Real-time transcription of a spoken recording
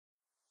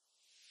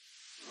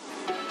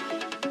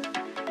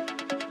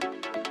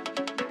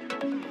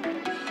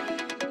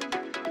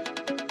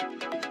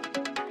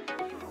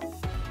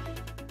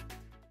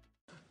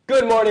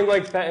Good morning,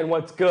 Lake Fenton.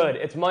 What's good?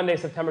 It's Monday,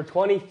 September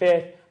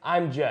 25th.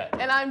 I'm Jet.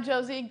 And I'm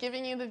Josie,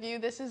 giving you the view.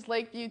 This is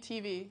Lakeview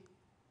TV.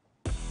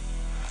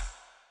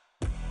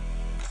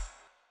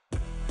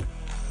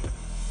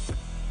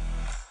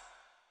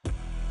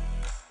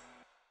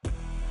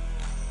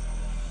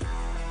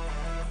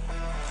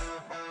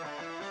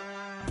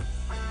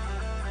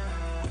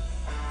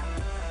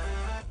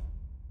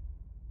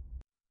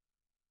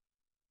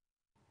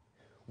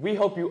 We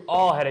hope you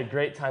all had a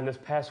great time this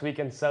past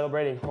weekend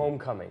celebrating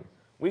homecoming.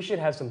 We should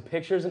have some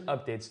pictures and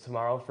updates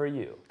tomorrow for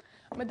you.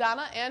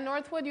 Madonna and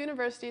Northwood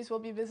Universities will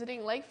be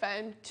visiting Lake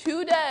Fenton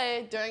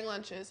today during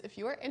lunches. If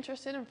you are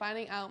interested in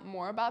finding out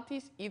more about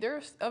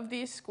either of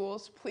these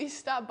schools, please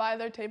stop by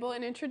their table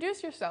and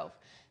introduce yourself.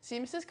 See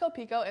Mrs.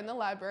 Copico in the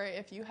library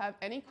if you have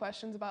any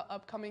questions about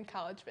upcoming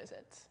college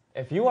visits.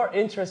 If you are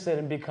interested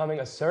in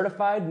becoming a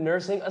certified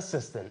nursing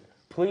assistant,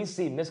 please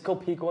see Ms.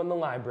 Copico in the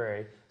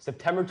library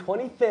September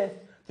 25th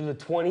through the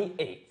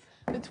 28th.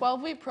 The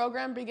 12-week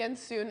program begins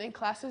soon and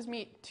classes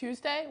meet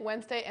Tuesday,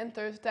 Wednesday, and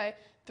Thursday,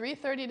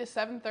 3:30 to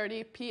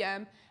 7:30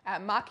 p.m.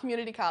 at Mott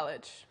Community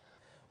College.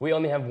 We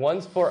only have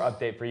one sport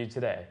update for you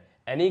today.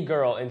 Any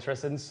girl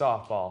interested in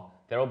softball,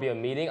 there will be a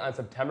meeting on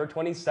September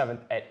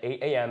 27th at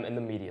 8 a.m. in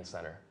the Media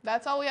Center.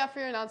 That's all we have for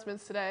your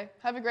announcements today.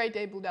 Have a great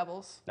day, Blue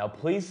Devils. Now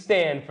please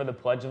stand for the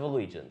Pledge of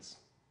Allegiance.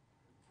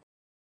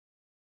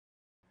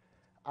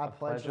 I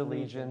pledge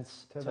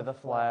allegiance to the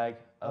flag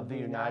of the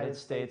United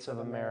States of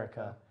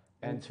America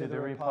and to the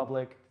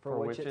republic for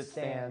which it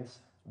stands,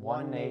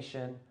 one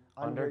nation,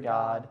 under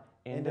God,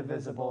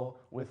 indivisible,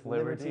 with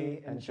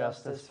liberty and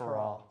justice for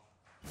all.